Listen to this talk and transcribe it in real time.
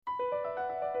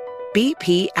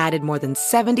BP added more than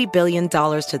 $70 billion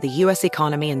to the U.S.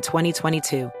 economy in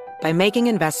 2022 by making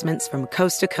investments from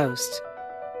coast to coast.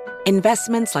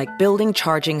 Investments like building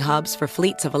charging hubs for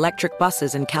fleets of electric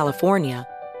buses in California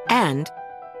and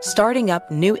starting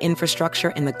up new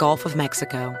infrastructure in the Gulf of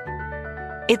Mexico.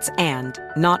 It's and,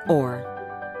 not or.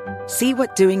 See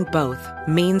what doing both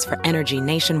means for energy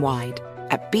nationwide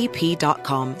at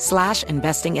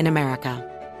bp.com/investing in America.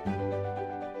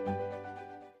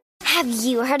 Have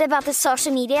you heard about the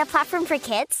social media platform for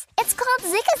kids? It's called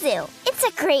Zigazoo. It's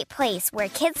a great place where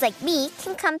kids like me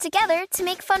can come together to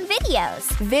make fun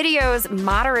videos. Videos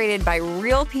moderated by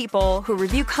real people who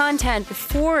review content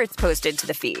before it's posted to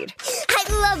the feed. I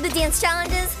love the dance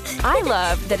challenges. I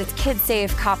love that it's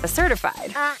kid-safe, COPPA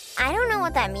certified. I don't know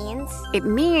what that means. It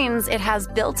means it has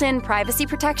built-in privacy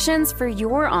protections for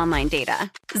your online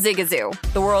data. Zigazoo,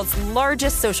 the world's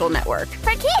largest social network.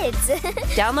 For kids.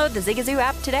 Download the Zigazoo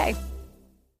app today.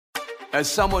 As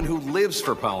someone who lives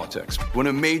for politics, when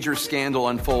a major scandal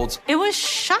unfolds, it was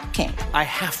shocking. I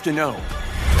have to know,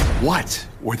 what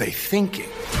were they thinking?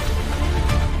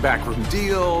 Backroom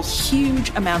deals, huge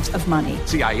amounts of money,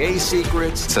 CIA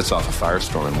secrets, sets off a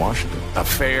firestorm in Washington,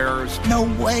 affairs. No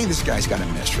way this guy's got a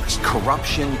mistress.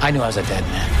 Corruption. I knew I was a dead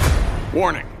man.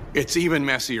 Warning, it's even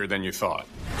messier than you thought.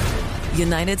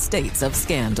 United States of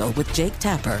Scandal with Jake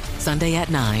Tapper, Sunday at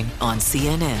 9 on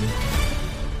CNN.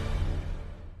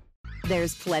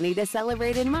 There's plenty to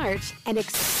celebrate in March and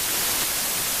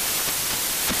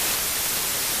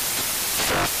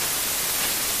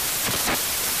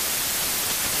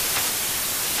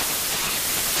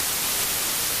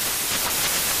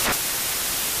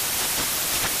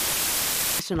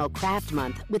National Craft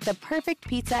Month with the perfect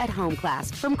pizza at home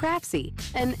class from Craftsy.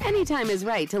 And anytime is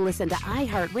right to listen to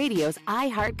iHeartRadio's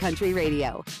iHeartCountry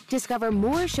Radio. Discover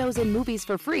more shows and movies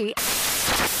for free.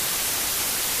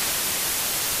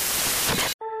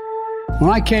 When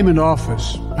I came into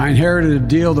office, I inherited a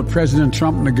deal that President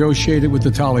Trump negotiated with the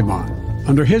Taliban.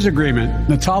 Under his agreement,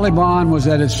 the Taliban was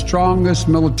at its strongest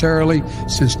militarily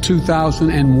since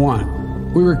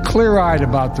 2001. We were clear-eyed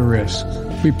about the risks.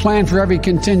 We planned for every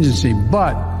contingency,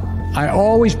 but I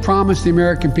always promised the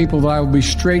American people that I would be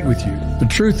straight with you. The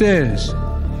truth is,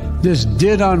 this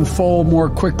did unfold more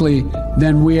quickly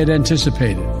than we had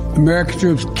anticipated. American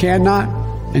troops cannot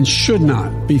and should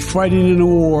not be fighting in a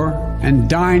war and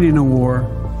dying in a war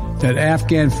that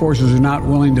Afghan forces are not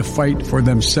willing to fight for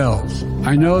themselves.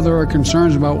 I know there are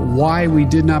concerns about why we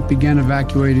did not begin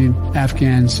evacuating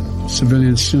Afghans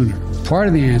civilians sooner. Part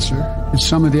of the answer is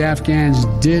some of the Afghans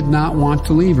did not want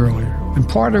to leave earlier. And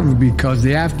part of it because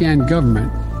the Afghan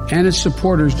government and its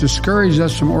supporters discouraged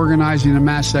us from organizing a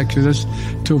mass exodus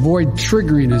to avoid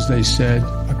triggering, as they said,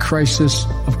 a crisis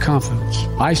of confidence.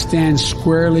 I stand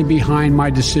squarely behind my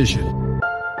decision.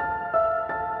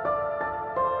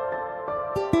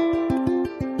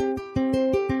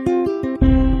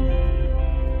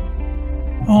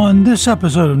 On this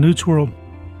episode of Newt's World,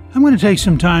 I'm going to take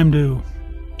some time to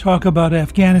talk about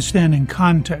Afghanistan in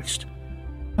context.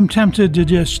 I'm tempted to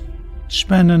just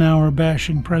spend an hour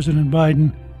bashing President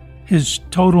Biden, his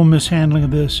total mishandling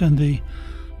of this, and the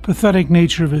pathetic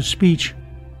nature of his speech.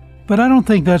 But I don't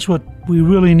think that's what we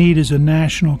really need as a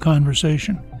national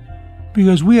conversation,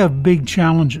 because we have big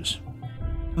challenges.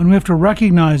 And we have to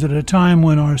recognize that at a time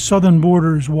when our southern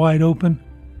border is wide open,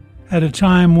 at a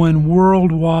time when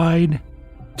worldwide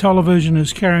television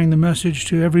is carrying the message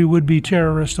to every would-be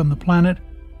terrorist on the planet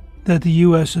that the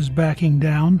U.S. is backing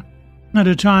down, at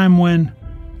a time when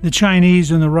the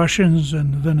Chinese and the Russians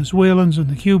and the Venezuelans and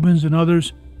the Cubans and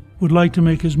others would like to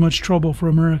make as much trouble for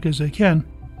America as they can,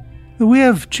 that we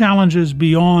have challenges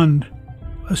beyond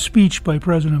a speech by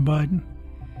President Biden,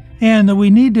 and that we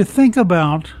need to think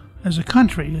about, as a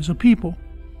country, as a people,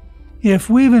 if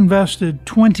we've invested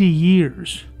 20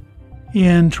 years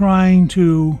in trying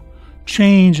to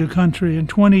change a country and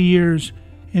 20 years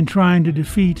in trying to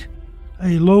defeat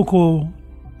a local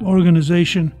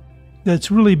organization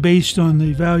that's really based on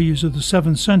the values of the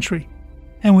 7th century,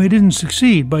 and we didn't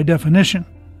succeed by definition,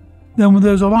 then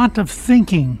there's a lot of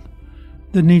thinking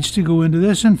that needs to go into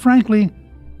this. And frankly,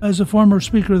 as a former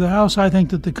Speaker of the House, I think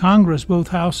that the Congress, both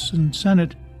House and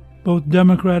Senate, both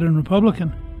Democrat and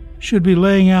Republican, should be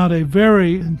laying out a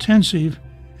very intensive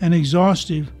and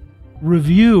exhaustive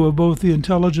review of both the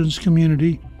intelligence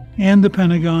community and the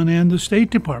Pentagon and the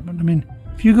State Department. I mean,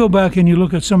 if you go back and you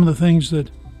look at some of the things that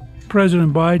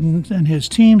President Biden and his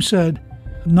team said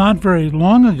not very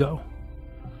long ago,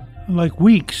 like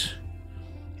weeks,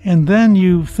 and then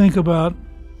you think about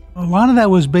a lot of that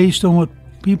was based on what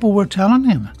people were telling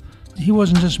him. He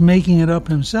wasn't just making it up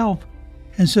himself.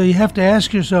 And so you have to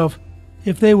ask yourself,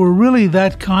 if they were really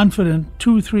that confident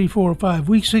 2, 3, 4, 5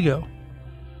 weeks ago,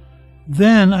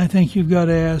 then I think you've got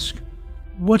to ask,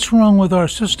 what's wrong with our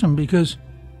system? Because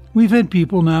we've had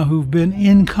people now who've been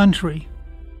in country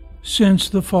since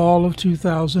the fall of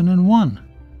 2001.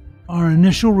 Our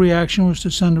initial reaction was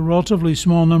to send a relatively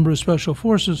small number of special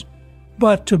forces,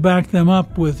 but to back them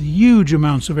up with huge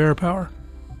amounts of air power.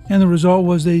 And the result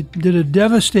was they did a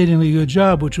devastatingly good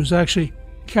job, which was actually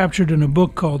captured in a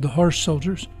book called The Horse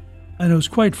Soldiers. And it was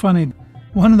quite funny.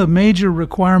 One of the major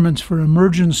requirements for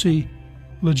emergency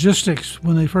logistics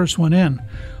when they first went in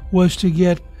was to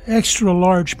get extra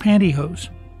large pantyhose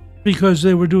because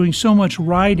they were doing so much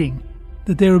riding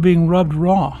that they were being rubbed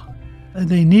raw. And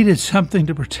they needed something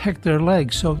to protect their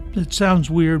legs. So it sounds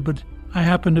weird, but I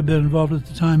happened to have been involved at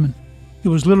the time, and it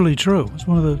was literally true. It was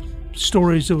one of the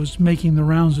stories that was making the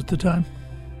rounds at the time.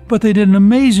 But they did an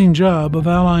amazing job of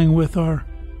allying with our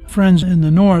friends in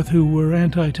the north who were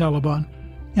anti-Taliban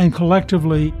and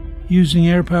collectively using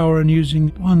air power and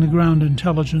using on-the-ground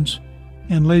intelligence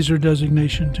and laser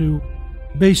designation to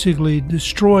basically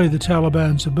destroy the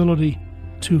Taliban's ability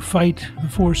to fight the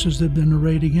forces that had been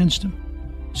arrayed against them.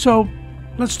 So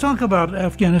let's talk about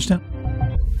Afghanistan.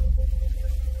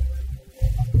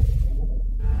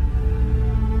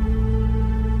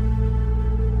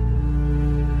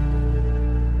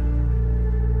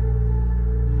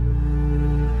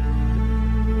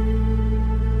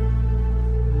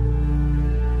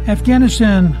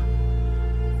 Afghanistan,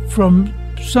 from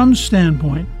some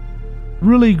standpoint,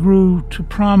 really grew to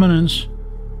prominence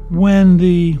when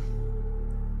the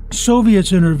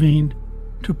Soviets intervened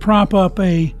to prop up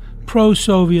a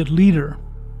pro-Soviet leader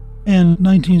in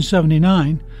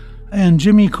 1979. And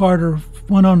Jimmy Carter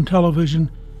went on television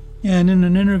and in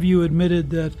an interview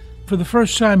admitted that for the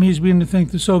first time he's beginning to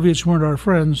think the Soviets weren't our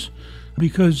friends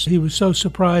because he was so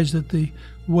surprised at the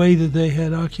way that they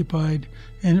had occupied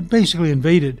and basically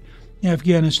invaded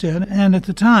Afghanistan. And at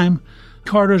the time,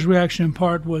 Carter's reaction in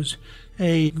part was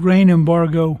a grain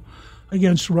embargo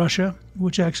against Russia,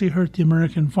 which actually hurt the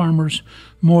American farmers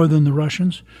more than the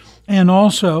Russians, and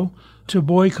also to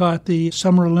boycott the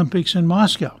Summer Olympics in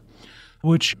Moscow,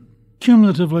 which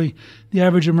cumulatively the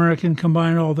average American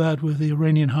combined all that with the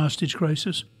Iranian hostage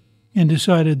crisis and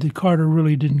decided that Carter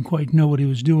really didn't quite know what he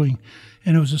was doing,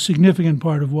 and it was a significant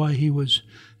part of why he was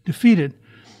defeated.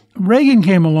 Reagan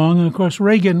came along, and of course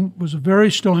Reagan was a very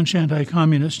staunch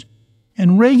anti-communist,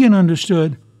 and Reagan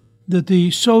understood that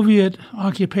the Soviet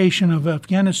occupation of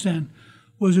Afghanistan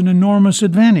was an enormous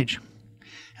advantage.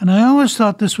 And I always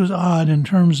thought this was odd in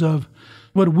terms of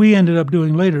what we ended up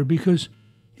doing later, because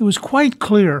it was quite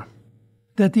clear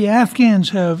that the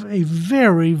Afghans have a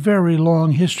very, very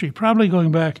long history, probably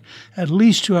going back at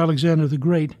least to Alexander the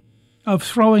Great, of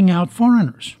throwing out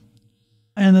foreigners.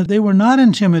 And that they were not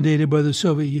intimidated by the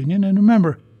Soviet Union. And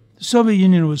remember, the Soviet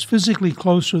Union was physically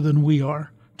closer than we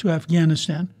are to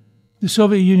Afghanistan. The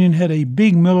Soviet Union had a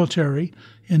big military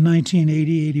in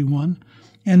 1980-81,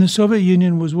 and the Soviet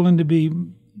Union was willing to be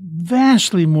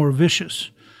vastly more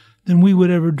vicious than we would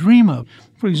ever dream of.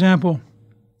 For example,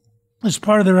 as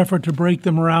part of their effort to break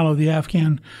the morale of the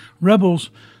Afghan rebels,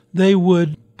 they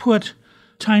would put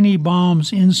tiny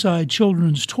bombs inside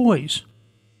children's toys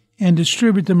and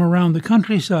distribute them around the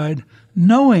countryside,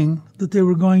 knowing that they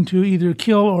were going to either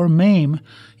kill or maim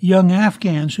young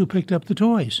Afghans who picked up the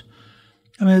toys.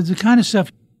 I mean, it's the kind of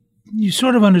stuff you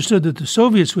sort of understood that the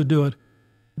Soviets would do it,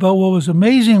 but what was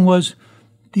amazing was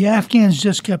the Afghans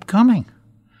just kept coming.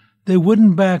 They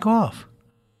wouldn't back off.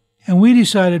 And we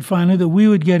decided finally that we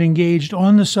would get engaged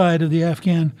on the side of the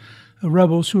Afghan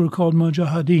rebels who were called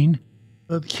Mujahideen.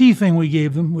 The key thing we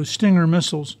gave them was Stinger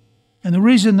missiles. And the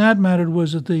reason that mattered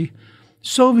was that the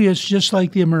Soviets, just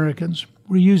like the Americans,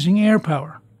 were using air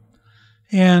power,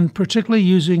 and particularly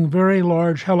using very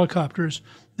large helicopters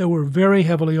that were very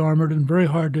heavily armored and very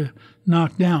hard to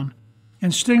knock down.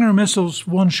 And Stinger missiles,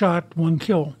 one shot, one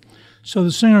kill. So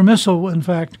the Stinger missile, in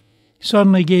fact,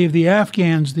 suddenly gave the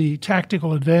Afghans the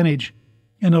tactical advantage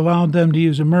and allowed them to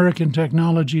use American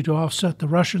technology to offset the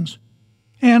Russians,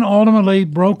 and ultimately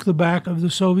broke the back of the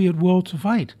Soviet will to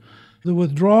fight. The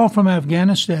withdrawal from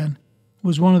Afghanistan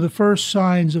was one of the first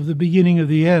signs of the beginning of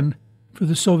the end for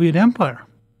the Soviet Empire.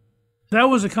 That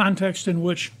was a context in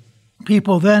which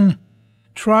people then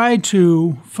tried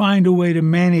to find a way to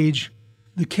manage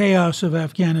the chaos of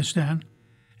Afghanistan.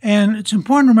 And it's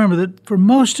important to remember that for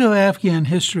most of Afghan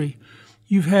history,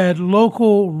 you've had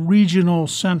local regional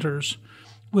centers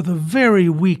with a very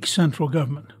weak central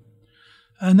government.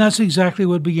 And that's exactly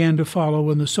what began to follow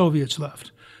when the Soviets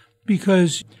left,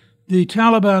 because the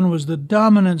Taliban was the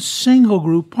dominant single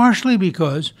group, partially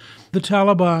because the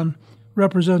Taliban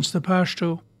represents the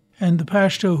Pashto, and the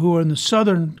Pashto, who are in the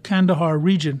southern Kandahar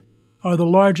region, are the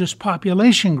largest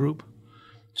population group.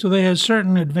 So they had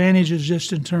certain advantages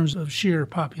just in terms of sheer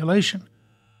population.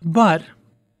 But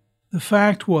the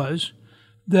fact was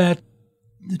that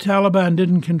the Taliban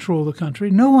didn't control the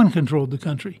country. No one controlled the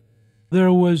country.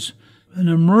 There was an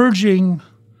emerging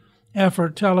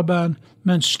effort. Taliban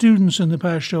meant students in the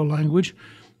Pashto language.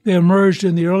 They emerged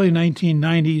in the early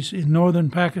 1990s in northern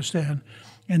Pakistan.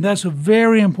 And that's a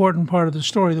very important part of the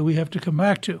story that we have to come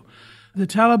back to. The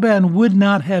Taliban would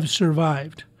not have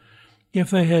survived if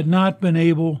they had not been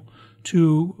able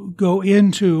to go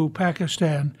into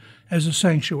Pakistan as a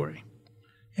sanctuary.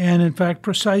 And in fact,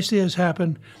 precisely as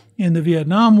happened in the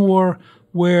Vietnam War,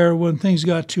 where when things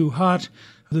got too hot,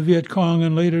 the Viet Cong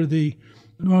and later the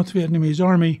North Vietnamese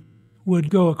Army would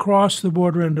go across the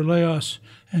border into Laos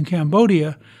and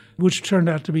Cambodia, which turned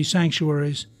out to be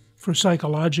sanctuaries for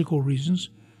psychological reasons.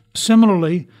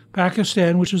 Similarly,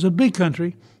 Pakistan, which is a big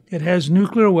country, it has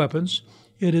nuclear weapons.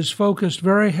 It is focused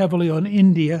very heavily on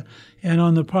India and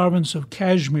on the province of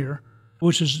Kashmir,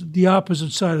 which is the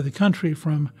opposite side of the country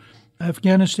from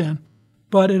Afghanistan.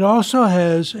 But it also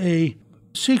has a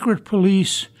secret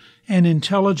police and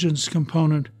intelligence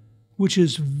component, which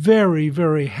is very,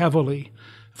 very heavily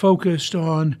focused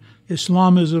on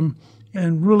Islamism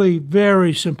and really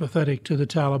very sympathetic to the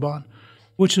Taliban,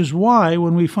 which is why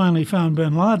when we finally found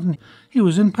bin Laden, he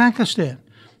was in Pakistan.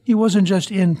 He wasn't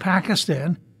just in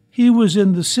Pakistan. He was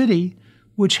in the city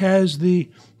which has the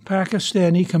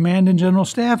Pakistani Command and General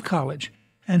Staff College,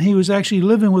 and he was actually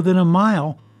living within a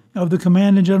mile of the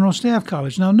Command and General Staff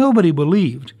College. Now, nobody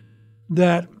believed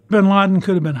that bin Laden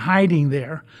could have been hiding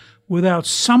there without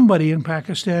somebody in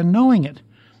Pakistan knowing it,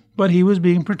 but he was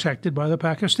being protected by the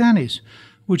Pakistanis,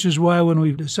 which is why when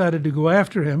we decided to go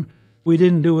after him, we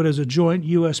didn't do it as a joint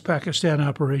U.S.-Pakistan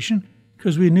operation,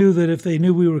 because we knew that if they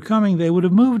knew we were coming, they would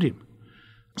have moved him.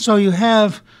 So you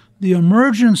have the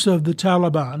emergence of the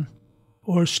Taliban,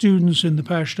 or students in the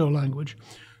Pashto language,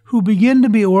 who begin to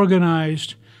be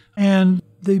organized, and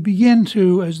they begin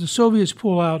to, as the Soviets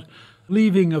pull out,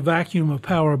 leaving a vacuum of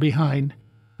power behind,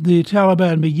 the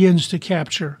Taliban begins to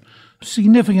capture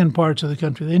significant parts of the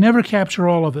country. They never capture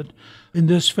all of it in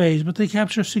this phase, but they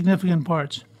capture significant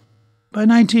parts. By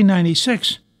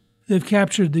 1996, they've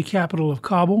captured the capital of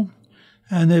Kabul,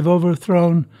 and they've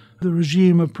overthrown the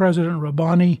regime of President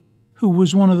Rabbani, who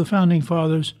was one of the founding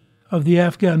fathers of the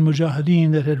Afghan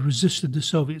Mujahideen that had resisted the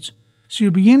Soviets. So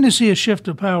you begin to see a shift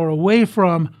of power away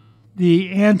from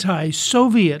the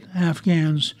anti-Soviet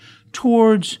Afghans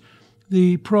towards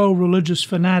the pro-religious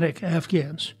fanatic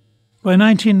Afghans. By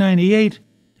 1998,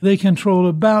 they controlled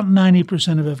about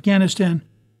 90% of Afghanistan,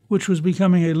 which was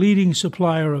becoming a leading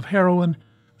supplier of heroin,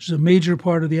 which is a major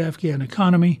part of the Afghan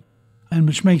economy, and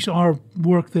which makes our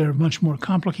work there much more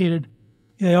complicated.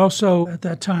 They also, at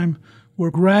that time,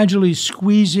 were gradually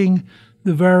squeezing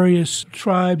the various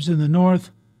tribes in the north,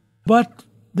 but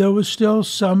there was still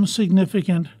some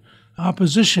significant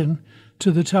opposition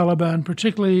to the Taliban,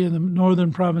 particularly in the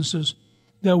northern provinces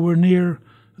that were near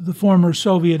the former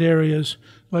Soviet areas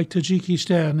like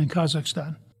Tajikistan and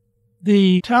Kazakhstan.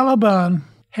 The Taliban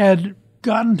had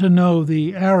gotten to know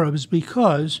the Arabs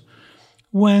because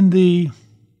when the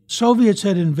Soviets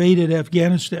had invaded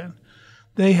Afghanistan,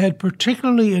 they had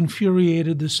particularly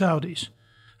infuriated the Saudis.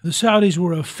 The Saudis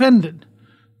were offended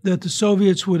that the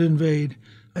Soviets would invade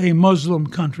a Muslim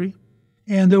country,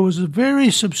 and there was a very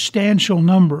substantial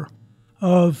number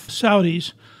of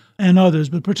Saudis and others,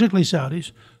 but particularly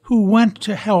Saudis, who went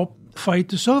to help fight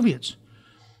the Soviets.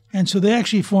 And so they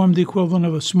actually formed the equivalent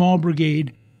of a small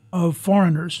brigade of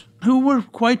foreigners who were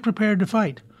quite prepared to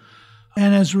fight.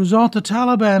 And as a result, the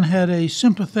Taliban had a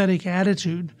sympathetic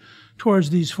attitude towards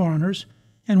these foreigners.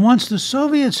 And once the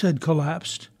Soviets had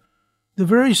collapsed, the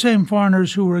very same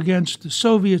foreigners who were against the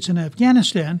Soviets in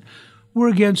Afghanistan were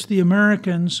against the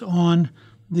Americans on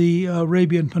the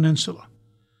Arabian Peninsula.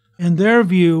 In their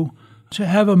view, to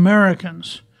have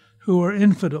Americans who are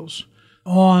infidels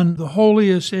on the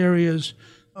holiest areas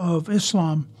of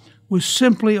Islam was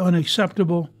simply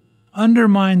unacceptable,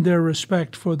 undermined their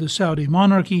respect for the Saudi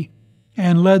monarchy,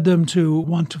 and led them to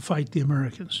want to fight the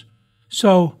Americans.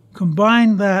 So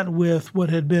combine that with what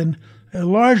had been a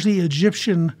largely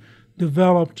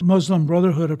Egyptian-developed Muslim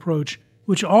Brotherhood approach,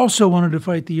 which also wanted to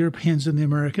fight the Europeans and the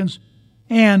Americans.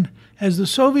 And as the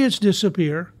Soviets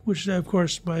disappear, which of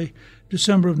course by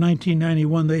December of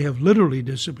 1991 they have literally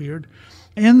disappeared,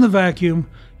 in the vacuum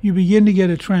you begin to get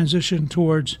a transition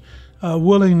towards a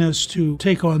willingness to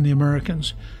take on the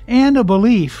Americans and a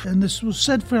belief, and this was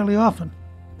said fairly often,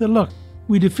 that look,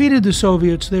 we defeated the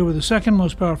Soviets, they were the second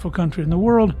most powerful country in the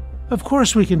world, of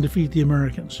course we can defeat the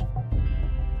Americans.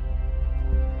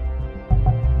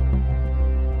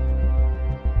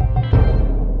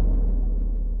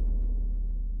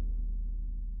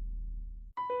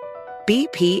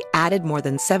 BP added more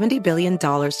than $70 billion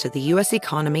to the U.S.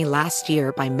 economy last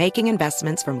year by making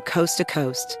investments from coast to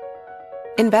coast.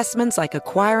 Investments like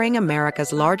acquiring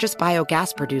America's largest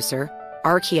biogas producer,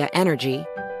 Archaea Energy,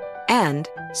 and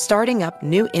starting up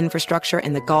new infrastructure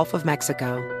in the Gulf of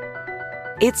Mexico.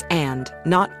 It's and,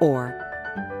 not or.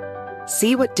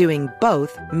 See what doing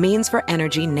both means for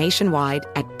energy nationwide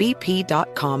at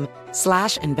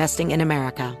bp.com/investing in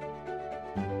America.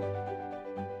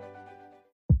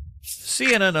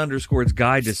 CNN_'s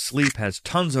Guide to Sleep has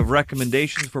tons of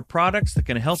recommendations for products that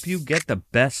can help you get the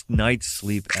best night's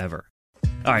sleep ever.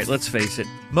 All right, let's face it,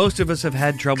 most of us have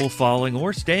had trouble falling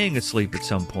or staying asleep at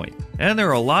some point, and there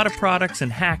are a lot of products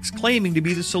and hacks claiming to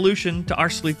be the solution to our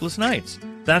sleepless nights.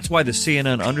 That's why the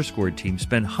CNN_ team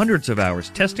spend hundreds of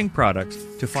hours testing products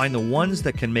to find the ones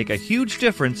that can make a huge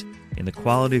difference in the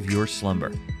quality of your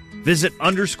slumber. Visit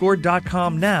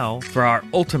underscore.com now for our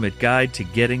ultimate guide to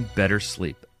getting better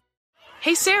sleep.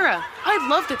 Hey Sarah, I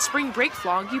love that spring break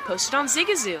vlog you posted on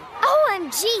Zigazoo.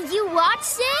 OMG, you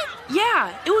watched it?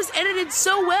 Yeah, it was edited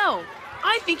so well.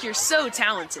 I think you're so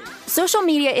talented. Social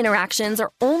media interactions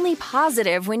are only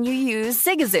positive when you use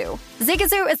Zigazoo.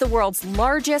 Zigazoo is the world's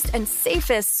largest and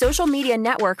safest social media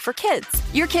network for kids.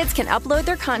 Your kids can upload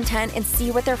their content and see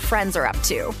what their friends are up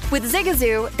to. With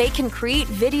Zigazoo, they can create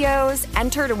videos,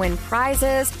 enter to win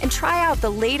prizes, and try out the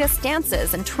latest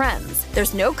dances and trends.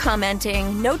 There's no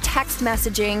commenting, no text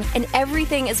messaging, and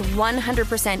everything is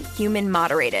 100% human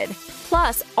moderated.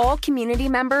 Plus, all community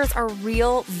members are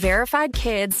real, verified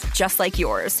kids just like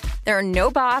yours. There are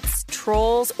no bots,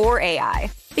 trolls, or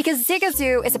AI. Because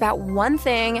Zigazoo is about one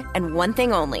thing and one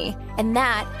thing only, and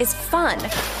that is fun.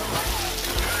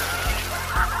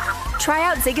 Try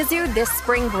out Zigazoo this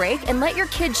spring break and let your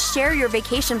kids share your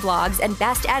vacation vlogs and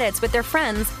best edits with their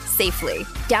friends safely.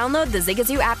 Download the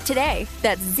Zigazoo app today.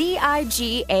 That's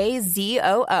Zigazoo.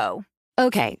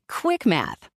 Okay, quick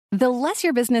math. The less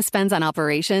your business spends on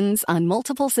operations, on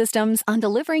multiple systems, on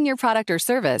delivering your product or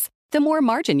service, the more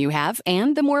margin you have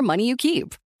and the more money you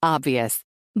keep. Obvious.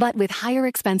 But with higher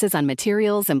expenses on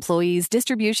materials, employees,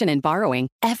 distribution, and borrowing,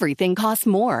 everything costs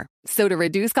more. So to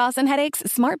reduce costs and headaches,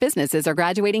 smart businesses are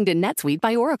graduating to NetSuite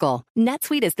by Oracle.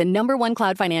 NetSuite is the #1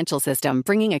 cloud financial system,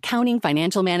 bringing accounting,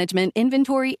 financial management,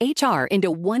 inventory, HR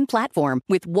into one platform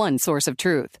with one source of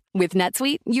truth. With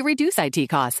NetSuite, you reduce IT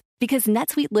costs because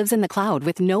NetSuite lives in the cloud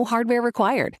with no hardware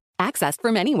required, accessed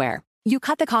from anywhere. You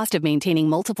cut the cost of maintaining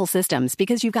multiple systems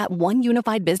because you've got one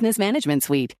unified business management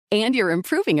suite. And you're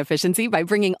improving efficiency by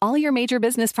bringing all your major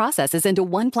business processes into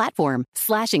one platform,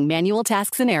 slashing manual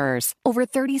tasks and errors. Over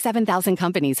 37,000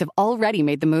 companies have already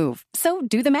made the move. So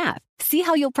do the math. See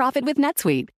how you'll profit with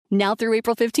NetSuite. Now through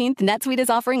April 15th, NetSuite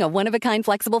is offering a one-of-a-kind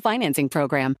flexible financing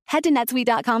program. Head to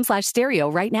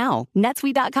netsuite.com/stereo right now.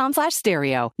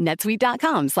 netsuite.com/stereo.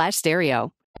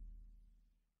 netsuite.com/stereo.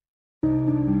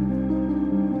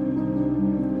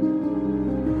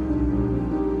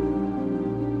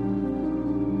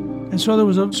 And so there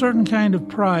was a certain kind of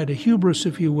pride, a hubris,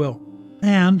 if you will.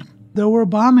 And there were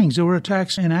bombings. There were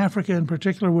attacks in Africa in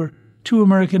particular where 2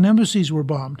 American embassies were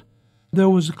bombed. There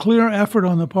was a clear effort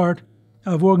on the part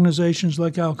of organizations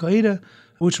like Al-Qaeda,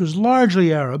 which was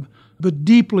largely Arab, but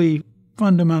deeply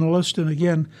fundamentalist, and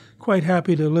again, quite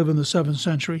happy to live in the 7th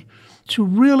century, to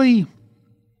really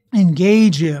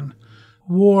engage in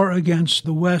war against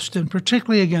the West and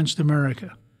particularly against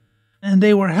America. And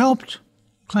they were helped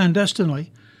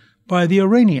clandestinely by the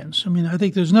Iranians. I mean, I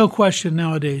think there's no question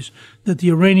nowadays that the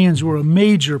Iranians were a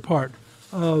major part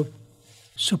of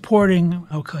supporting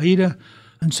Al-Qaeda,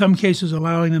 in some cases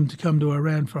allowing them to come to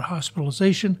Iran for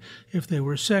hospitalization if they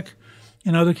were sick,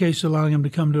 in other cases allowing them to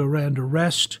come to Iran to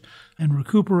rest and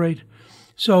recuperate.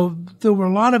 So there were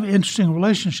a lot of interesting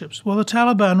relationships. Well, the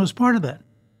Taliban was part of that.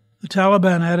 The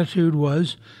Taliban attitude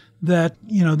was that,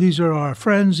 these are our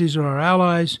friends, these are our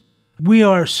allies. We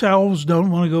ourselves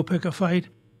don't want to go pick a fight.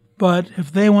 But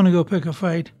if they want to go pick a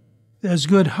fight, as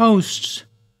good hosts,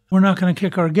 we're not going to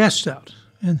kick our guests out.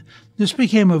 And this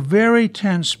became a very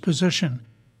tense position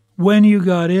when you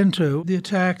got into the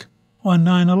attack on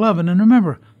 9/11. And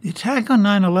remember, the attack on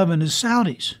 9/11 is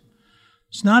Saudis.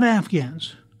 It's not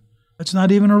Afghans. It's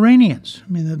not even Iranians.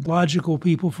 I mean, the logical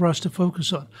people for us to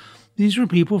focus on. These were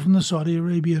people from the Saudi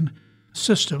Arabian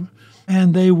system,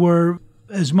 and they were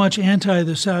as much anti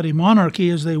the Saudi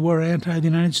monarchy as they were anti the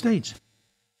United States.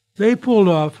 They pulled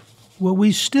off what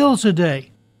we still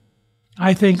today,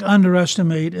 I think,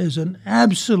 underestimate as an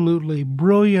absolutely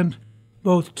brilliant,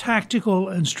 both tactical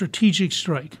and strategic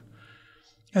strike.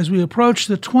 As we approach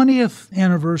the 20th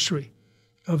anniversary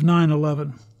of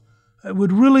 9/11, it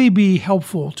would really be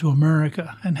helpful to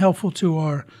America and helpful to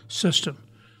our system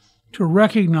to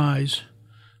recognize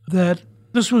that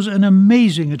this was an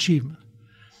amazing achievement.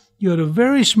 You had a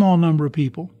very small number of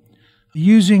people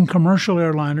using commercial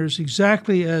airliners,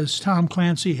 exactly as Tom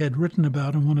Clancy had written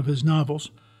about in one of his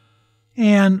novels.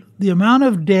 And the amount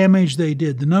of damage they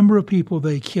did, the number of people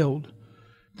they killed,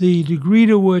 the degree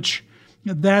to which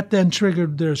that then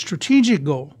triggered their strategic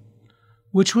goal,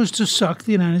 which was to suck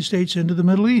the United States into the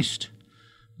Middle East.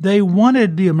 They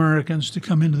wanted the Americans to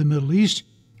come into the Middle East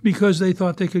because they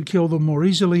thought they could kill them more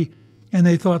easily, and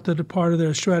they thought that a part of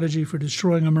their strategy for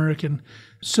destroying American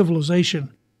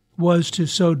civilization was to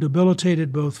so debilitate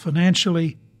it both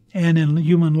financially and in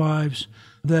human lives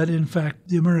that, in fact,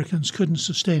 the Americans couldn't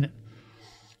sustain it.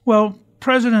 Well,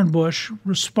 President Bush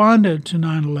responded to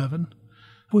 9/11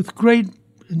 with great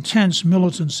intense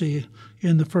militancy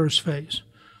in the first phase.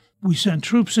 We sent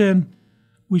troops in.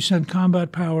 We sent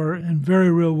combat power in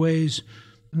very real ways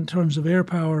in terms of air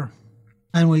power,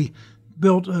 and we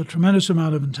built a tremendous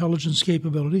amount of intelligence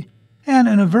capability. And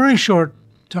in a very short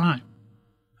time,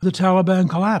 the Taliban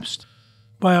collapsed.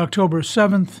 By October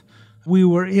 7th, we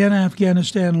were in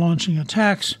Afghanistan launching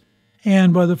attacks,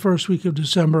 and by the first week of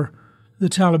December, the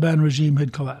Taliban regime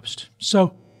had collapsed.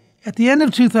 So at the end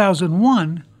of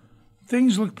 2001,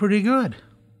 things looked pretty good.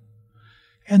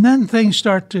 And then things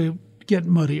start to get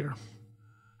muddier.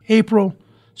 April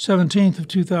 17th of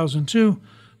 2002,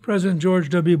 President George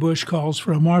W. Bush calls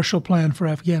for a Marshall Plan for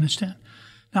Afghanistan.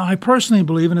 Now, I personally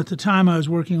believe, and at the time I was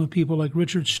working with people like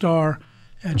Richard Starr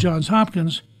at Johns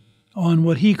Hopkins on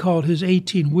what he called his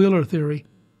 18-wheeler theory,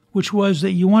 which was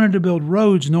that you wanted to build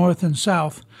roads north and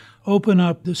south, open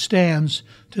up the stands,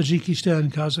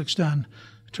 Tajikistan, Kazakhstan,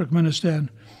 Turkmenistan,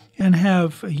 and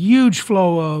have a huge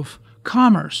flow of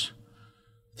commerce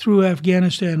through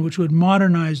Afghanistan, which would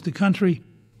modernize the country,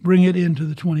 bring it into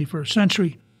the 21st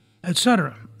century,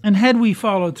 etc. And had we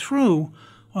followed through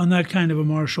on that kind of a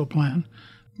Marshall Plan,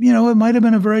 it might have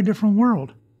been a very different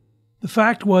world. The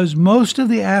fact was most of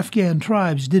the Afghan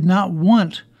tribes did not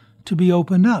want to be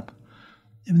opened up.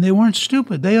 And they weren't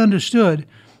stupid. They understood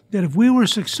that if we were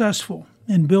successful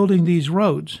in building these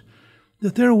roads,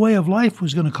 that their way of life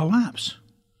was going to collapse.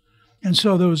 And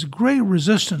so there was great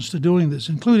resistance to doing this,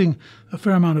 including a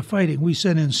fair amount of fighting. We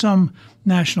sent in some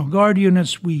National Guard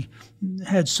units. We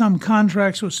had some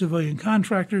contracts with civilian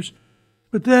contractors.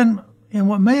 But then, in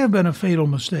what may have been a fatal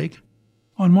mistake,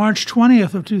 on March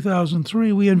 20th of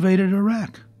 2003, we invaded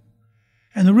Iraq.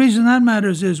 And the reason that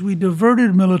matters is we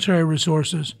diverted military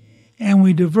resources and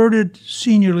we diverted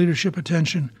senior leadership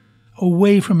attention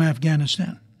away from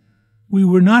Afghanistan. We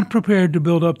were not prepared to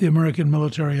build up the American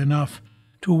military enough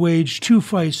to wage two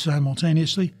fights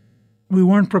simultaneously. We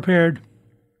weren't prepared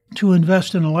to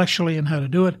invest intellectually in how to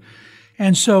do it.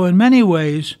 And so in many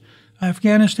ways,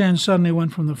 Afghanistan suddenly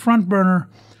went from the front burner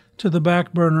to the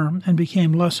back burner and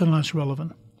became less and less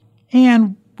relevant.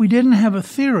 And we didn't have a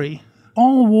theory.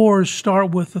 All wars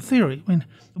start with a theory. I mean,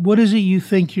 what is it you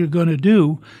think you're going to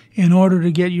do in order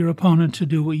to get your opponent to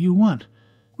do what you want?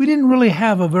 We didn't really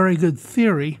have a very good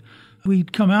theory.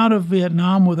 We'd come out of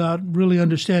Vietnam without really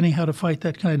understanding how to fight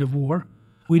that kind of war.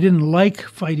 We didn't like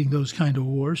fighting those kind of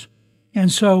wars.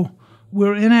 And so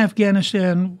we're in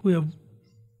Afghanistan. We have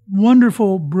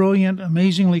wonderful, brilliant,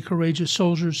 amazingly courageous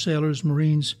soldiers, sailors,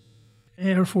 Marines,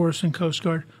 Air Force, and Coast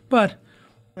Guard. But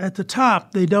at the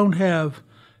top, they don't have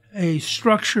a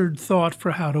structured thought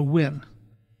for how to win.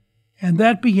 And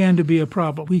that began to be a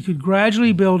problem. We could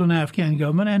gradually build an Afghan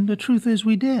government, and the truth is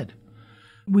we did.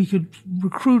 We could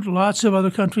recruit lots of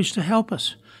other countries to help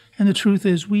us, and the truth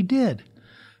is we did.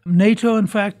 NATO, in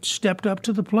fact, stepped up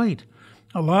to the plate.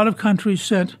 A lot of countries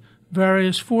sent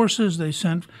various forces. They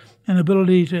sent an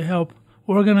ability to help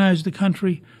organize the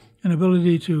country, an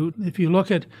ability to, if you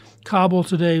look at Kabul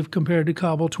today compared to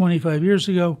Kabul 25 years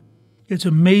ago, it's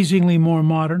amazingly more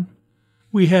modern.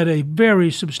 We had a very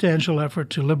substantial effort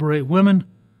to liberate women,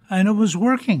 and it was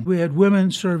working. We had women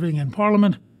serving in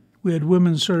parliament. We had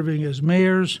women serving as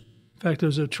mayors. In fact,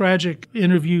 there's a tragic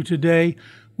interview today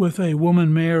with a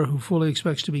woman mayor who fully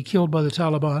expects to be killed by the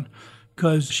Taliban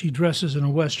because she dresses in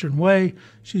a Western way.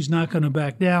 She's not going to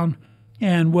back down.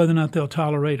 And whether or not they'll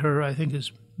tolerate her, I think,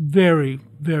 is very,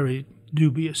 very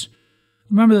dubious.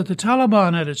 Remember that the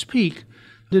Taliban at its peak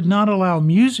did not allow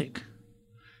music.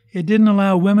 It didn't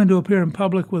allow women to appear in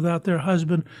public without their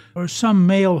husband or some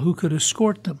male who could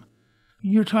escort them.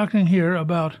 You're talking here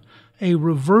about a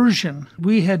reversion.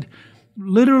 We had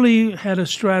literally had a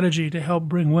strategy to help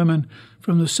bring women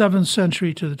from the 7th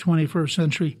century to the 21st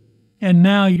century, and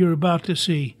now you're about to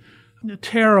see a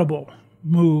terrible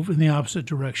move in the opposite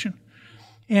direction.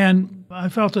 And I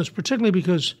felt this particularly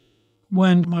because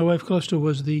when my wife Calista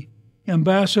was the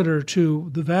ambassador to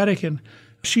the Vatican,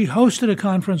 She hosted a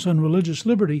conference on religious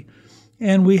liberty,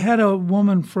 and we had a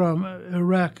woman from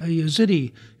Iraq, a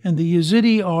Yazidi, and the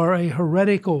Yazidi are a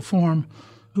heretical form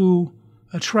who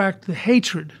attract the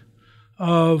hatred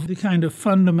of the kind of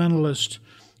fundamentalist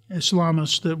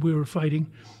Islamists that we were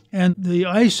fighting. And the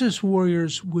ISIS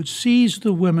warriors would seize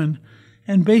the women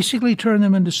and basically turn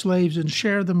them into slaves and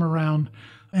share them around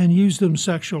and use them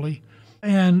sexually,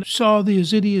 and saw the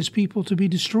Yazidi as people to be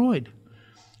destroyed.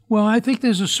 Well, I think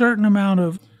there's a certain amount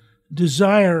of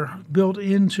desire built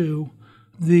into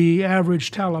the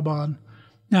average Taliban.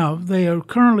 Now, they are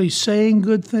currently saying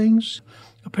good things.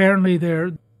 Apparently,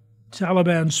 their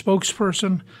Taliban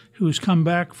spokesperson, who's come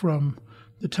back from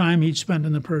the time he'd spent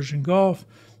in the Persian Gulf,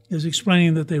 is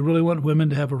explaining that they really want women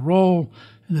to have a role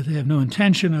and that they have no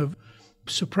intention of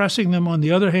suppressing them. On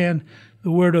the other hand,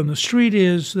 the word on the street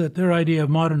is that their idea of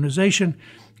modernization,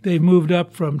 they've moved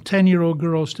up from 10-year-old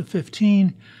girls to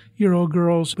 15-year-old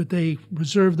girls, but they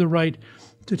reserve the right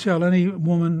to tell any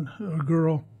woman or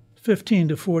girl 15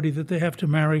 to 40 that they have to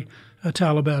marry a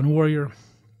Taliban warrior.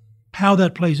 How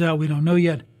that plays out, we don't know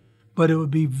yet, but it would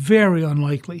be very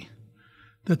unlikely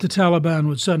that the Taliban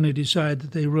would suddenly decide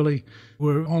that they really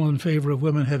were all in favor of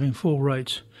women having full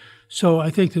rights. So I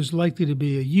think there's likely to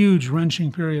be a huge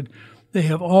wrenching period. They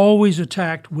have always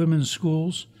attacked women's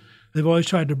schools. They've always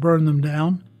tried to burn them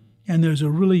down. And there's a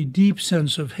really deep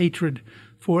sense of hatred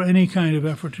for any kind of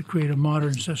effort to create a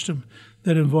modern system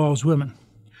that involves women.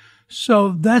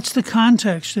 So that's the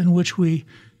context in which we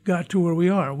got to where we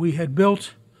are. We had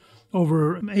built,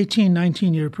 over an 18,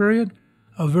 19-year period,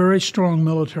 a very strong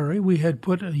military. We had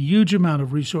put a huge amount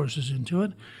of resources into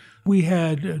it. We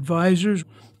had advisors.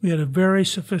 We had a very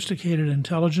sophisticated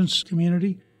intelligence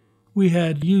community. We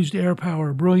had used air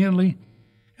power brilliantly.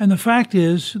 And the fact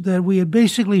is that we had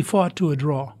basically fought to a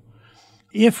draw.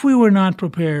 If we were not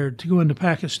prepared to go into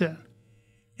Pakistan,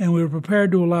 and we were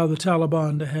prepared to allow the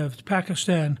Taliban to have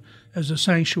Pakistan as a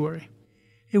sanctuary,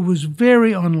 it was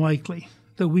very unlikely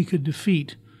that we could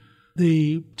defeat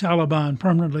the Taliban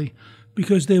permanently,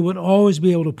 because they would always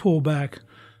be able to pull back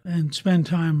and spend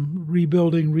time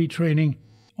rebuilding, retraining.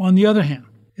 On the other hand,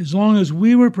 as long as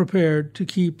we were prepared to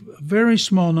keep a very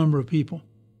small number of people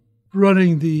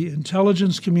running the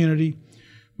intelligence community,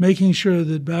 making sure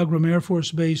that Bagram Air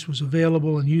Force Base was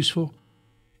available and useful,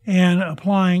 and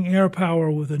applying air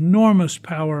power with enormous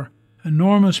power,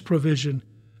 enormous provision,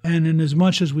 and in as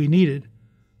much as we needed,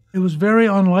 it was very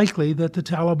unlikely that the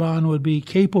Taliban would be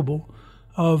capable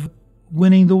of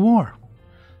winning the war.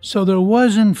 So there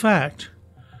was, in fact,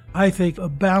 I think, a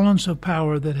balance of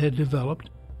power that had developed.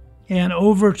 And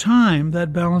over time,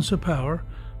 that balance of power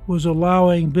was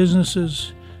allowing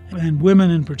businesses, and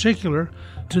women in particular,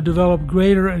 to develop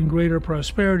greater and greater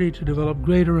prosperity, to develop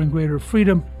greater and greater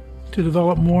freedom, to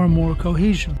develop more and more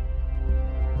cohesion.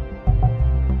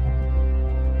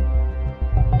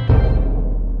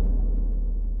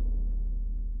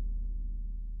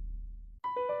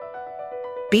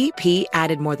 BP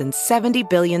added more than $70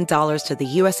 billion to the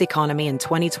U.S. economy in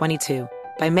 2022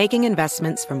 by making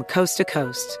investments from coast to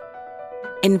coast.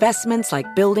 Investments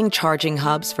like building charging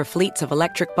hubs for fleets of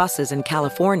electric buses in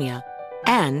California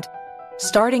and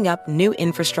starting up new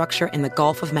infrastructure in the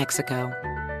Gulf of Mexico.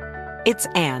 It's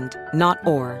and, not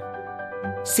or.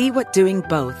 See what doing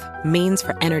both means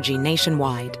for energy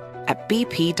nationwide at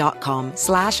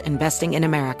bp.com/investing in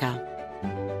America.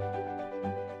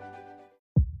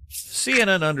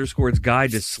 CNN_'s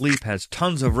Guide to Sleep has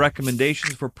tons of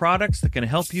recommendations for products that can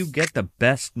help you get the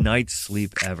best night's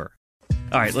sleep ever.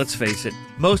 All right, let's face it,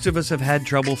 most of us have had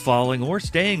trouble falling or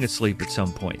staying asleep at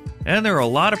some point, and there are a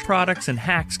lot of products and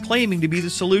hacks claiming to be the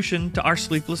solution to our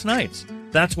sleepless nights.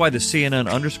 That's why the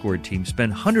CNN_ team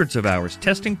spend hundreds of hours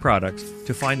testing products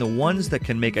to find the ones that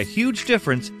can make a huge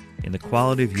difference in the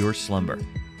quality of your slumber.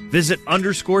 Visit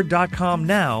underscore.com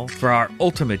now for our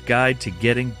ultimate guide to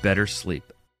getting better sleep.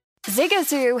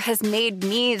 Zigazoo has made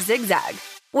me zigzag.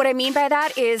 What I mean by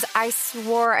that is I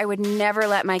swore I would never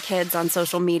let my kids on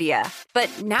social media,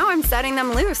 but now I'm setting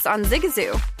them loose on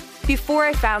Zigazoo. Before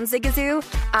I found Zigazoo,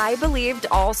 I believed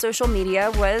all social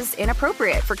media was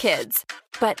inappropriate for kids.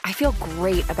 But I feel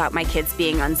great about my kids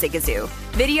being on Zigazoo.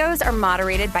 Videos are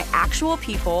moderated by actual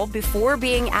people before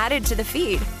being added to the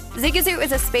feed. Zigazoo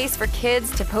is a space for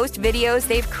kids to post videos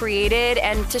they've created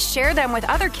and to share them with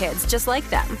other kids just like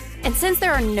them. And since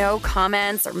there are no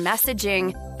comments or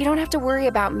messaging, you don't have to worry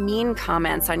about mean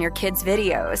comments on your kids'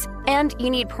 videos. And you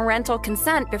need parental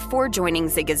consent before joining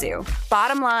Zigazoo.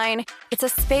 Bottom line, it's a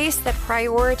space that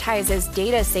prioritizes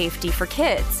data safety for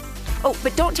kids. Oh,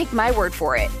 but don't take my word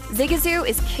for it. Zigazoo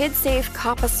is KidSafe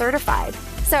COPPA certified.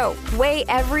 So weigh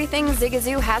everything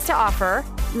Zigazoo has to offer.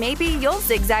 Maybe you'll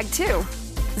zigzag too.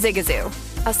 Zigazoo,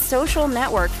 a social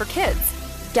network for kids.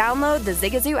 Download the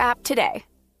Zigazoo app today.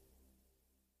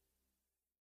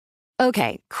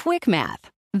 Okay, quick math.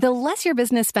 The less your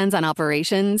business spends on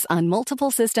operations, on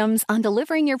multiple systems, on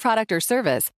delivering your product or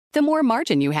service, the more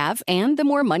margin you have and the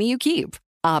more money you keep.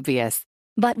 Obvious.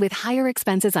 But with higher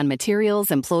expenses on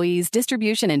materials, employees,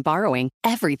 distribution, and borrowing,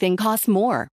 everything costs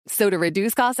more. So to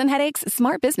reduce costs and headaches,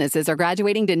 smart businesses are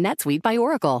graduating to NetSuite by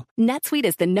Oracle. NetSuite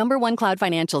is the #1 cloud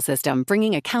financial system,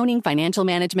 bringing accounting, financial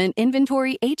management,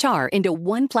 inventory, HR into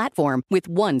one platform with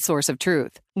one source of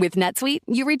truth. With NetSuite,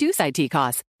 you reduce IT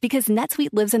costs because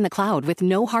NetSuite lives in the cloud with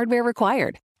no hardware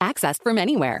required, accessed from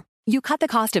anywhere. You cut the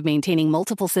cost of maintaining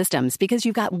multiple systems because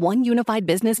you've got one unified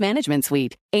business management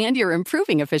suite. And you're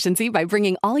improving efficiency by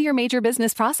bringing all your major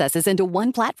business processes into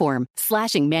one platform,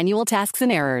 slashing manual tasks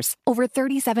and errors. Over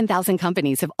 37,000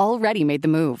 companies have already made the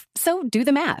move. So do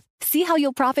the math. See how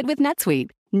you'll profit with NetSuite.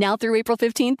 Now through April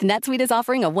 15th, NetSuite is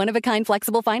offering a one-of-a-kind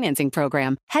flexible financing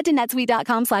program. Head to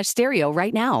netsuite.com/stereo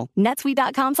right now.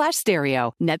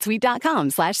 netsuite.com/stereo.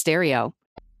 netsuite.com/stereo.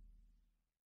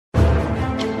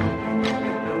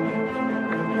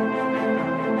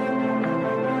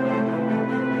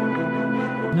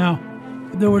 Now,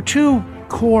 there were two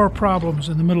core problems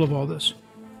in the middle of all this.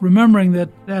 Remembering that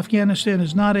Afghanistan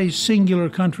is not a singular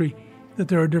country, that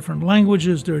there are different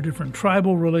languages, there are different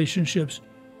tribal relationships,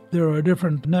 there are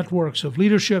different networks of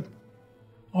leadership.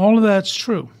 All of that's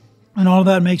true, and all of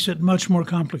that makes it much more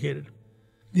complicated.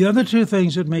 The other two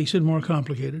things that makes it more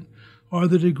complicated are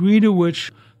the degree to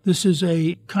which this is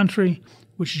a country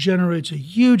which generates a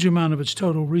huge amount of its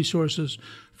total resources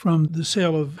from the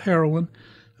sale of heroin,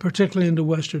 particularly into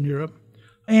Western Europe.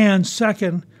 And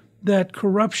second, that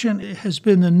corruption has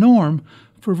been the norm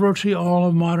for virtually all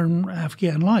of modern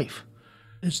Afghan life.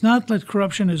 It's not that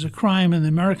corruption is a crime in the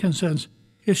American sense,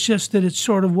 it's just that it's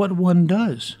sort of what one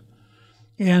does.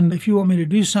 And if you want me to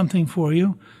do something for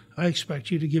you, I expect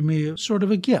you to give me a sort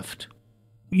of a gift.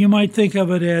 You might think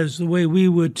of it as the way we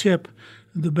would tip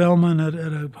the bellman at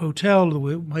a hotel, the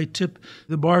way we might tip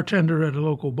the bartender at a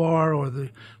local bar, or the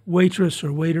waitress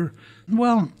or waiter.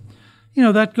 Well,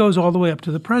 that goes all the way up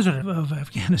to the president of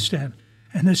Afghanistan.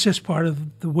 And it's just part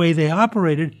of the way they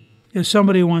operated. As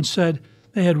somebody once said,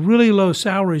 they had really low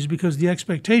salaries because the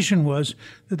expectation was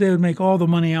that they would make all the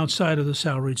money outside of the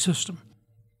salaried system.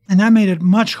 And that made it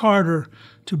much harder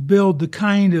to build the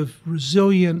kind of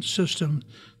resilient system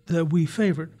that we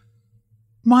favored.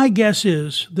 My guess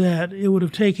is that it would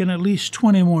have taken at least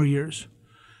 20 more years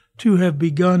to have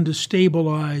begun to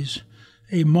stabilize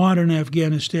a modern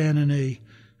Afghanistan in a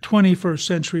 21st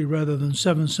century rather than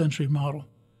 7th century model,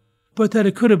 but that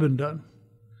it could have been done.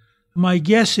 My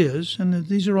guess is, and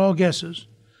these are all guesses,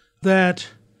 that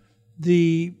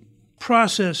the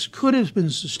process could have been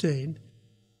sustained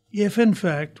if, in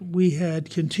fact, we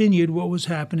had continued what was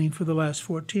happening for the last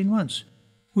 14 months.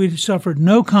 We'd suffered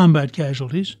no combat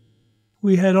casualties.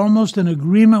 We had almost an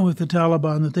agreement with the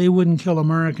Taliban that they wouldn't kill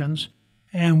Americans,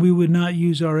 and we would not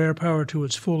use our air power to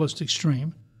its fullest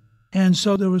extreme. And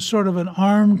so there was sort of an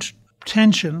armed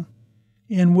tension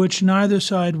in which neither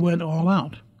side went all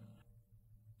out.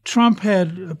 Trump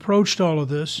had approached all of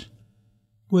this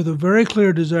with a very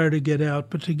clear desire to get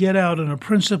out, but to get out in a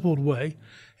principled way,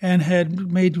 and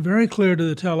had made very clear to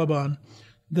the Taliban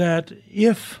that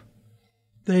if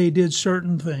they did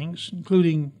certain things,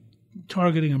 including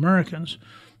targeting Americans,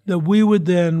 that we would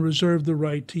then reserve the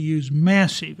right to use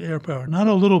massive air power, not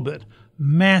a little bit,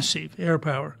 massive air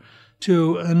power,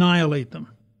 to annihilate them,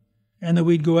 and that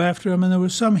we'd go after them. And there were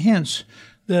some hints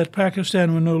that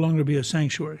Pakistan would no longer be a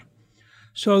sanctuary.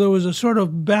 So there was a sort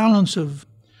of balance of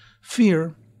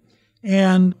fear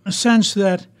and a sense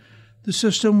that the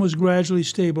system was gradually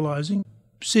stabilizing.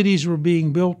 Cities were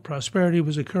being built, prosperity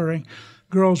was occurring,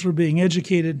 girls were being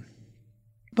educated.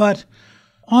 But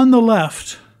on the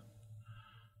left,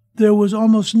 there was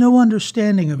almost no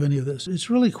understanding of any of this. It's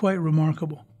really quite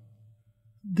remarkable.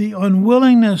 The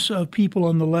unwillingness of people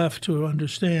on the left to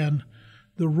understand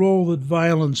the role that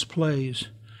violence plays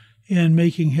in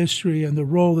making history and the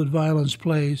role that violence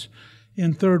plays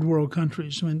in third world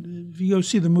countries. I mean, if you go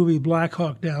see the movie Black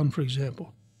Hawk Down, for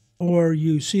example, or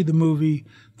you see the movie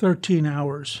 13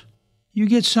 Hours, you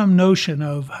get some notion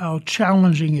of how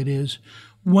challenging it is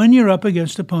when you're up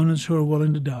against opponents who are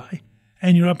willing to die,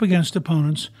 and you're up against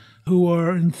opponents who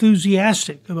are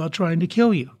enthusiastic about trying to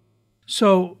kill you.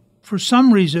 So for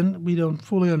some reason, we don't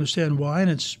fully understand why, and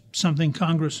it's something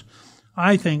Congress,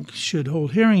 I think, should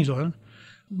hold hearings on,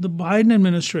 the Biden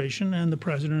administration and the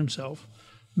president himself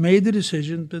made the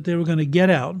decision that they were going to get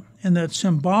out, and that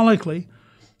symbolically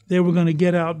they were going to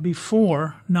get out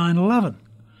before 9/11.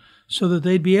 so that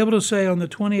they'd be able to say on the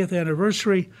 20th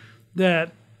anniversary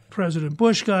that President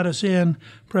Bush got us in,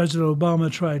 President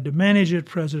Obama tried to manage it,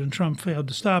 President Trump failed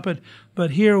to stop it,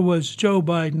 but here was Joe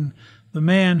Biden, the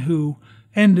man who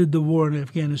ended the war in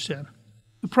Afghanistan.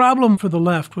 The problem for the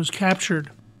left was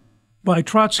captured by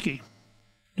Trotsky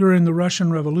during the Russian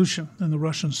Revolution and the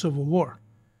Russian Civil War,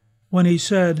 when he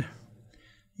said,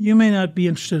 "You may not be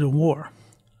interested in war,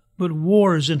 but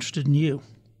war is interested in you."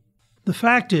 The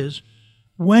fact is,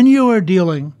 when you are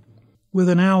dealing with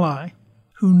an ally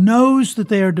who knows that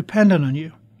they are dependent on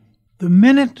you, the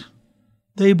minute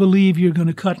they believe you're going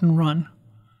to cut and run,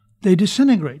 they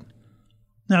disintegrate.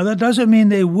 Now, that doesn't mean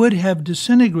they would have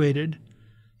disintegrated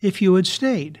if you had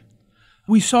stayed.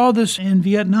 We saw this in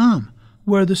Vietnam,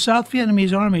 where the South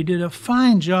Vietnamese army did a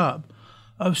fine job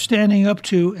of standing up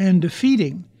to and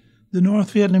defeating the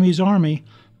North Vietnamese army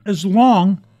as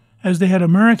long as they had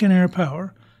American air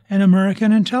power and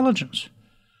American intelligence.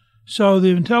 So the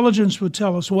intelligence would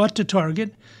tell us what to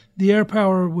target, the air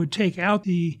power would take out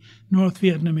the North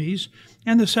Vietnamese,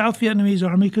 and the South Vietnamese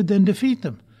army could then defeat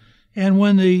them. And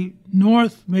when the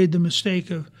North made the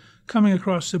mistake of coming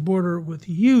across the border with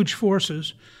huge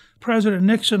forces, President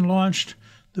Nixon launched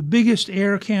the biggest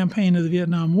air campaign of the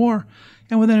Vietnam War,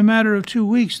 and within a matter of 2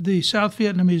 weeks, the South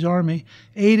Vietnamese army,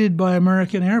 aided by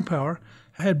American air power,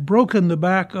 had broken the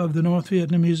back of the North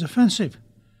Vietnamese offensive.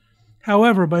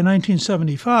 However, by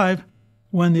 1975,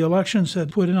 when the elections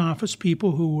had put in office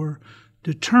people who were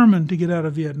determined to get out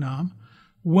of Vietnam,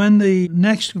 when the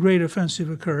next great offensive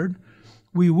occurred,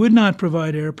 we would not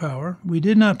provide air power, we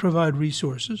did not provide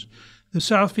resources. The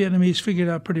South Vietnamese figured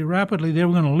out pretty rapidly they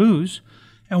were going to lose,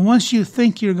 and once you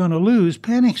think you're going to lose,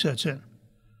 panic sets in.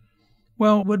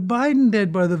 Well, what Biden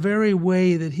did by the very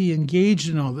way that he engaged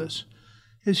in all this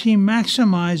is he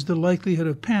maximized the likelihood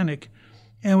of panic,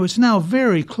 and it was now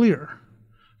very clear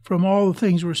from all the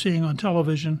things we're seeing on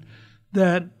television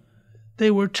that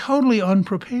they were totally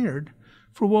unprepared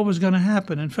for what was going to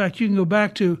happen. In fact, you can go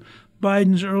back to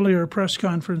Biden's earlier press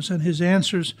conference and his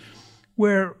answers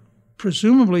where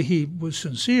presumably he was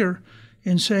sincere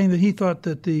in saying that he thought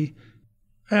that the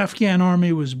Afghan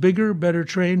army was bigger, better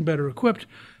trained, better equipped,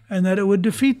 and that it would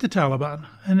defeat the Taliban.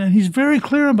 And he's very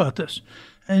clear about this.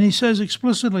 And he says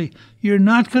explicitly, you're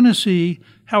not going to see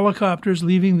helicopters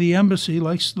leaving the embassy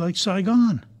like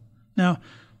Saigon. Now,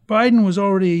 Biden was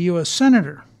already a U.S.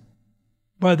 senator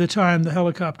by the time the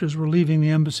helicopters were leaving the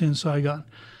embassy in Saigon.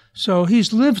 So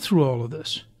he's lived through all of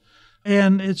this.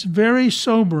 And it's very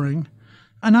sobering.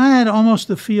 And I had almost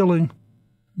the feeling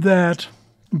that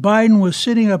Biden was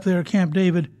sitting up there at Camp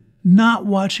David not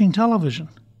watching television,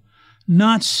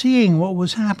 not seeing what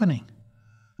was happening,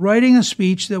 writing a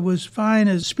speech that was fine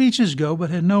as speeches go, but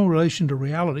had no relation to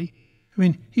reality. I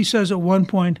mean, he says at one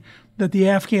point that the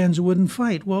Afghans wouldn't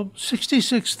fight. Well,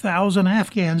 66,000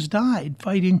 Afghans died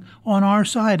fighting on our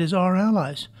side as our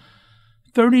allies.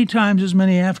 30 times as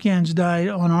many Afghans died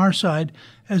on our side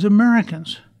as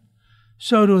Americans.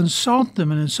 So to insult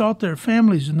them and insult their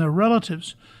families and their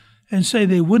relatives and say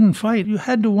they wouldn't fight, you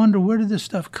had to wonder, where did this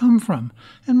stuff come from?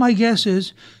 And my guess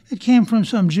is it came from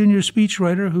some junior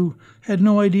speechwriter who had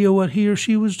no idea what he or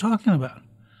she was talking about.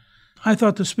 I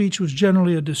thought the speech was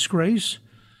generally a disgrace.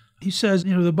 He says,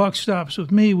 the buck stops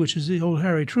with me, which is the old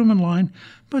Harry Truman line,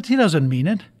 but he doesn't mean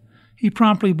it. He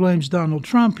promptly blames Donald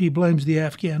Trump. He blames the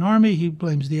Afghan army. He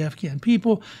blames the Afghan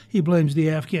people. He blames the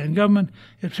Afghan government.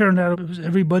 It turned out it was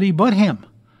everybody but him.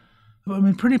 I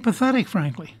mean, pretty pathetic,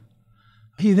 frankly.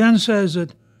 He then says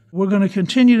that we're going to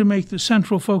continue to make the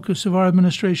central focus of our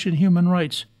administration human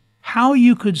rights. How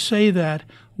you could say that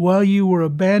while you were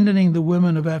abandoning the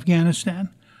women of Afghanistan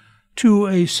to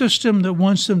a system that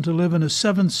wants them to live in a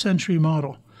 7th century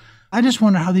model. I just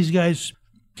wonder how these guys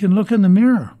can look in the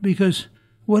mirror, because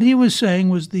what he was saying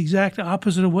was the exact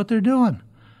opposite of what they're doing.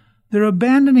 They're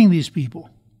abandoning these people.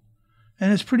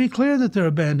 And it's pretty clear that they're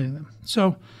abandoning them.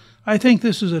 So I think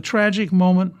this is a tragic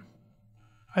moment.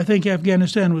 I think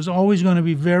Afghanistan was always going to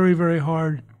be very, very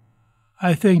hard.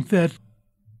 I think that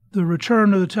the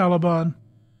return of the Taliban,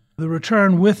 the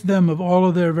return with them of all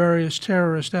of their various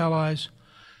terrorist allies,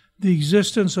 the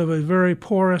existence of a very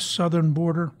porous southern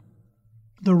border,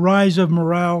 the rise of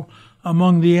morale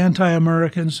among the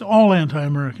anti-Americans, all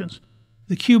anti-Americans.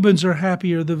 The Cubans are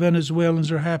happier, the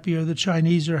Venezuelans are happier, the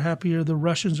Chinese are happier, the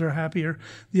Russians are happier,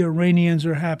 the Iranians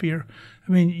are happier.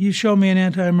 I mean, you show me an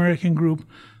anti-American group,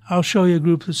 I'll show you a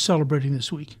group that's celebrating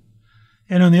this week.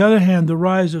 And on the other hand, the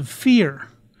rise of fear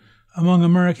among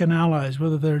American allies,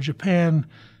 whether they're Japan,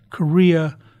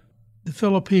 Korea, the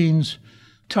Philippines,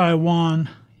 Taiwan,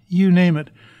 you name it,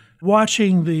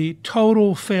 watching the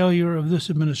total failure of this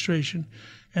administration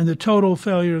and the total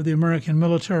failure of the American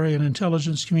military and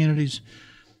intelligence communities,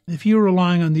 if you're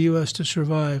relying on the U.S. to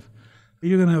survive,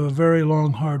 you're going to have a very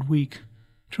long, hard week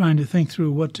trying to think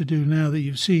through what to do now that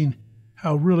you've seen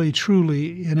how really,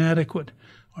 truly inadequate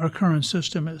our current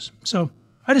system is. So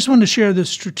I just wanted to share this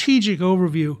strategic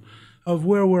overview of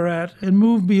where we're at and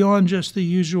move beyond just the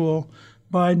usual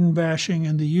Biden bashing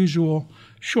and the usual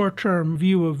short-term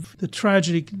view of the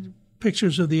tragic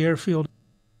pictures of the airfield.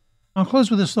 I'll close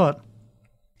with this thought.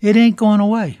 It ain't going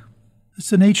away. It's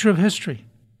the nature of history.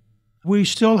 We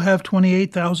still have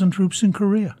 28,000 troops in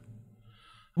Korea.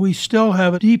 We still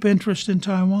have a deep interest in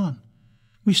Taiwan.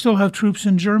 We still have troops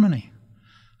in Germany.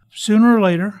 Sooner or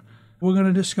later, we're going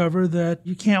to discover that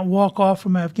you can't walk off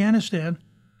from Afghanistan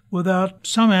without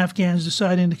some Afghans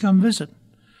deciding to come visit.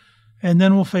 And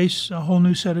then we'll face a whole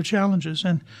new set of challenges.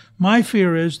 And my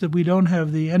fear is that we don't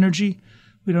have the energy,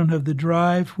 we don't have the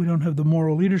drive, we don't have the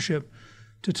moral leadership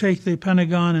to take the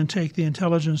Pentagon and take the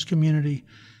intelligence community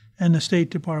and the State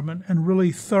Department and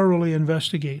really thoroughly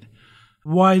investigate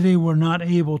why they were not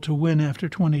able to win after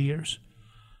 20 years.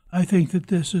 I think that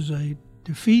this is a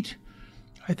defeat.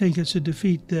 I think it's a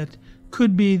defeat that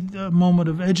could be a moment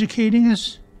of educating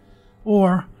us,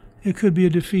 or it could be a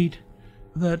defeat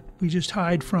that we just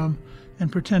hide from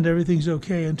and pretend everything's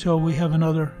okay until we have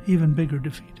another even bigger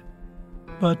defeat.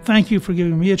 But thank you for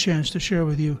giving me a chance to share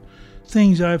with you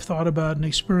things I've thought about and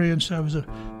experienced. I was a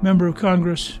member of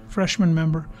Congress, freshman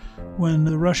member, when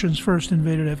the Russians first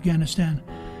invaded Afghanistan,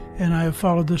 and I have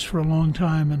followed this for a long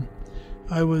time, and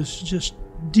I was just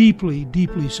deeply,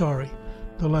 deeply sorry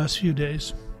the last few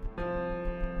days.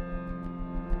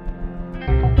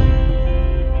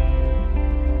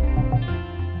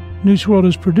 Newsworld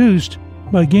is produced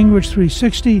by Gingrich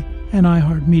 360 and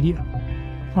iHeartMedia.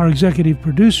 Our executive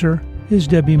producer is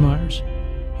Debbie Myers.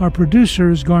 Our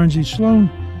producer is Garnsey Sloan,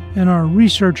 and our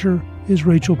researcher is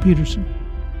Rachel Peterson.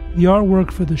 The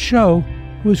artwork for the show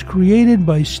was created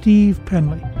by Steve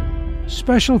Penley.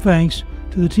 Special thanks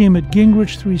to the team at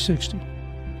Gingrich 360.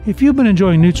 If you've been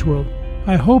enjoying Newsworld,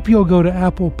 I hope you'll go to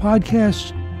Apple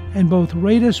Podcasts and both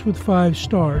rate us with 5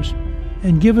 stars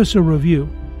and give us a review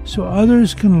so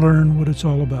others can learn what it's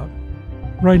all about.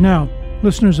 Right now,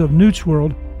 listeners of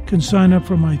Newsworld can sign up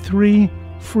for my 3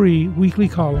 free weekly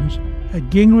columns at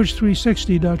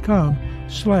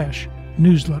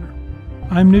gingrich360.com/newsletter.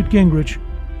 I'm Newt Gingrich.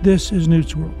 This is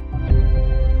Newsworld.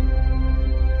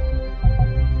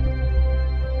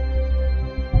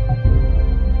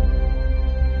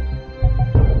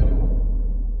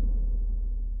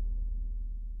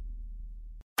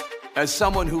 As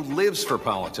someone who lives for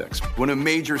politics, when a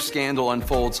major scandal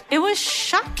unfolds, it was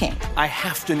shocking. I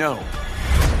have to know,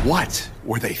 what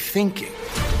were they thinking?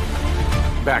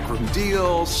 Backroom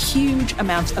deals, huge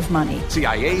amounts of money,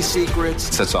 CIA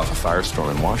secrets, sets off a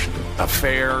firestorm in Washington,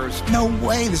 affairs. No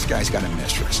way this guy's got a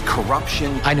mistress.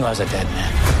 Corruption. I knew I was a dead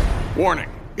man. Warning,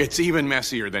 it's even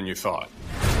messier than you thought.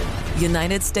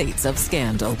 United States of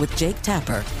Scandal with Jake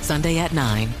Tapper, Sunday at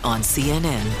 9 on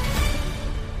CNN.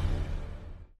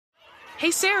 Hey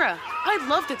Sarah, I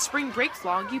loved that spring break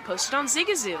vlog you posted on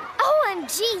Zigazoo.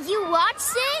 OMG, you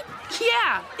watched it?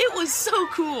 Yeah, it was so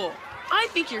cool. I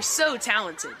think you're so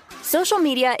talented. Social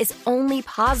media is only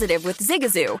positive with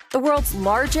Zigazoo, the world's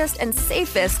largest and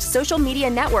safest social media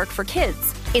network for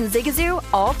kids. In Zigazoo,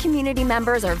 all community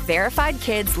members are verified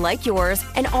kids like yours,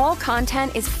 and all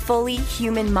content is fully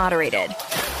human moderated.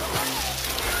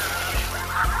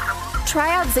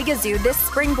 Try out Zigazoo this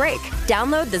spring break.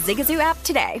 Download the Zigazoo app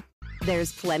today.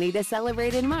 There's plenty to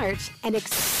celebrate in March and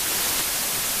National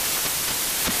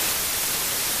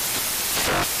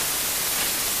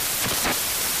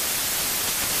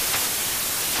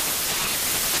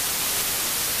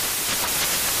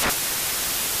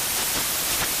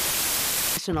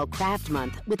Craft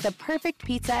Month with the perfect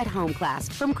pizza at home class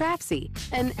from Craftsy.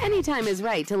 And anytime is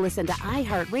right to listen to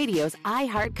iHeartRadio's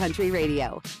iHeart Country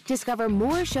Radio. Discover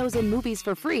more shows and movies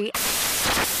for free.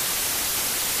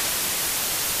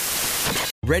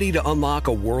 Ready to unlock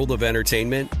a world of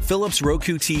entertainment? Philips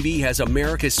Roku TV has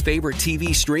America's favorite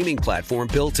TV streaming platform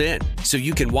built in, so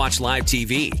you can watch live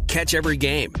TV, catch every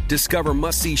game, discover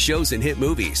must-see shows and hit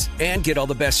movies, and get all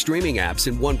the best streaming apps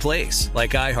in one place,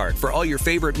 like iHeart for all your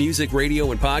favorite music,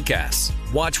 radio, and podcasts.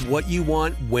 Watch what you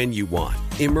want, when you want.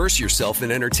 Immerse yourself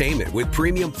in entertainment with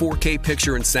premium 4K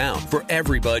picture and sound for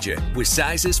every budget, with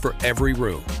sizes for every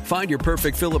room. Find your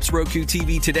perfect Philips Roku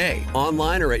TV today,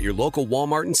 online or at your local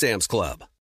Walmart and Sam's Club.